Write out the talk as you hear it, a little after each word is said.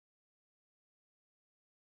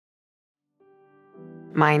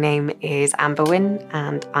My name is Wynn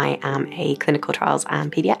and I am a clinical trials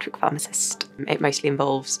and paediatric pharmacist. It mostly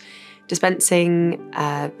involves dispensing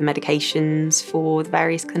the medications for the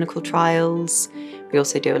various clinical trials. We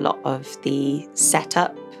also do a lot of the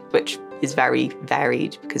setup, which is very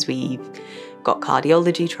varied because we've got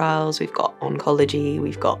cardiology trials, we've got oncology,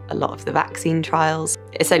 we've got a lot of the vaccine trials.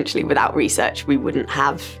 Essentially, without research, we wouldn't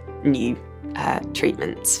have new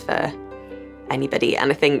treatments for anybody.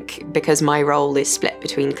 And I think because my role is split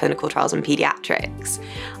between clinical trials and paediatrics,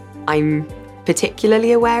 I'm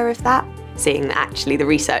particularly aware of that, seeing that actually the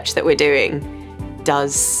research that we're doing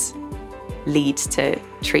does lead to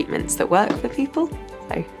treatments that work for people.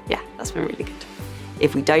 So yeah, that's been really good.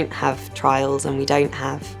 If we don't have trials and we don't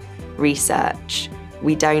have research,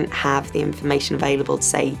 we don't have the information available to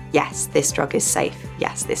say, yes, this drug is safe,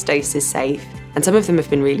 yes, this dose is safe. And some of them have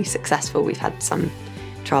been really successful. We've had some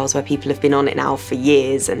trials where people have been on it now for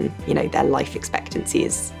years and, you know, their life expectancy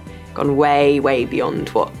has gone way, way beyond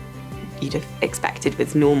what you'd have expected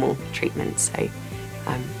with normal treatments. So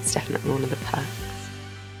it's definitely one of the perks.